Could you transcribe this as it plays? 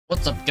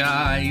What's up,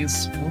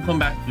 guys? Welcome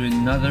back to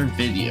another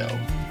video.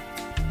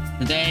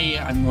 Today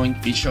I'm going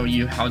to be showing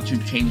you how to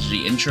change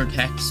the intro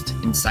text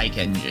in Psych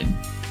engine.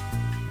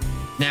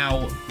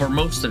 Now, for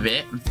most of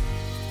it,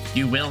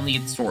 you will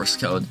need source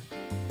code,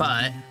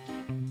 but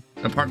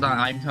the part that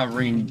I'm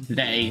covering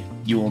today,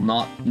 you will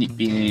not be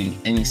needing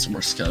any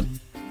source code.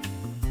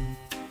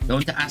 Go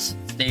into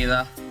assets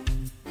data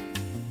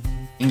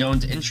and go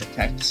into intro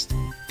text.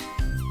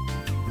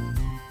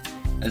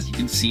 As you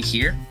can see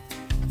here,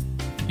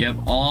 you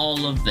have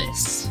all of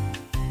this.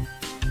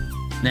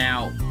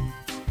 Now,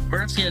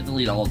 we're just gonna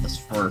delete all of this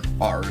for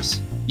ours.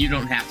 You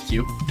don't have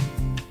to.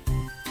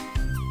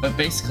 But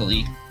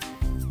basically,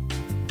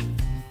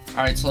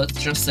 alright, so let's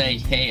just say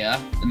Heya,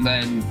 and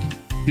then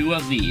two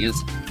of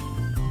these,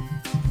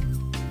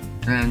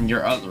 and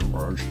your other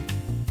word.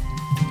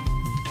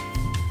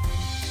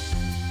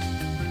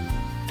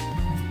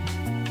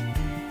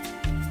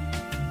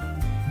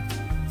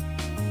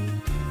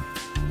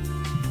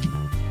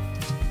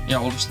 Yeah,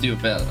 we'll just do a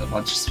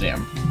bunch of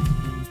spam.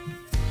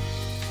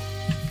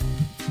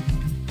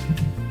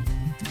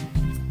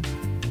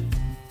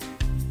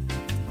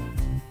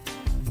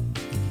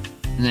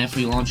 And then if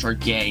we launch our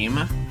game,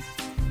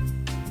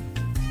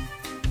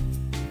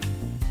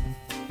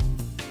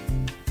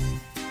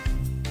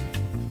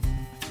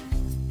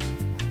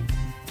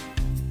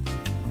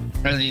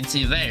 as you can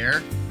see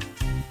there,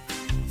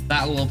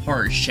 that little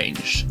part is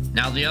changed.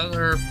 Now the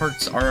other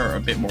parts are a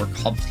bit more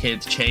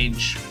complicated to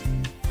change,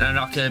 and I'm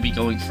not going to be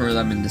going through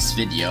them in this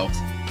video.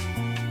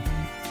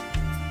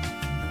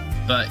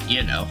 But,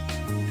 you know,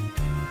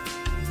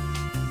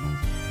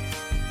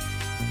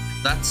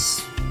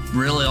 that's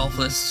really all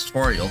for this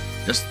tutorial.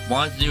 Just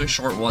wanted to do a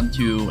short one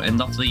to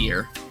end off the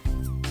year.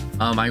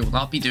 I will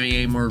not be doing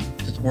any more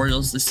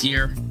tutorials this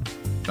year,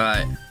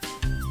 but,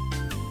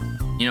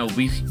 you know,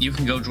 you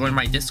can go join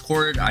my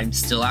Discord. I'm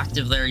still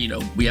active there. You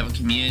know, we have a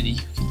community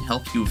who can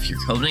help you with your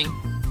coding.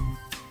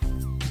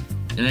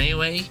 And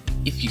anyway,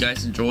 if you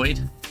guys enjoyed,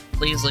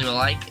 please leave a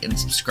like and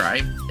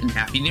subscribe, and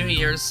Happy New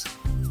Year's!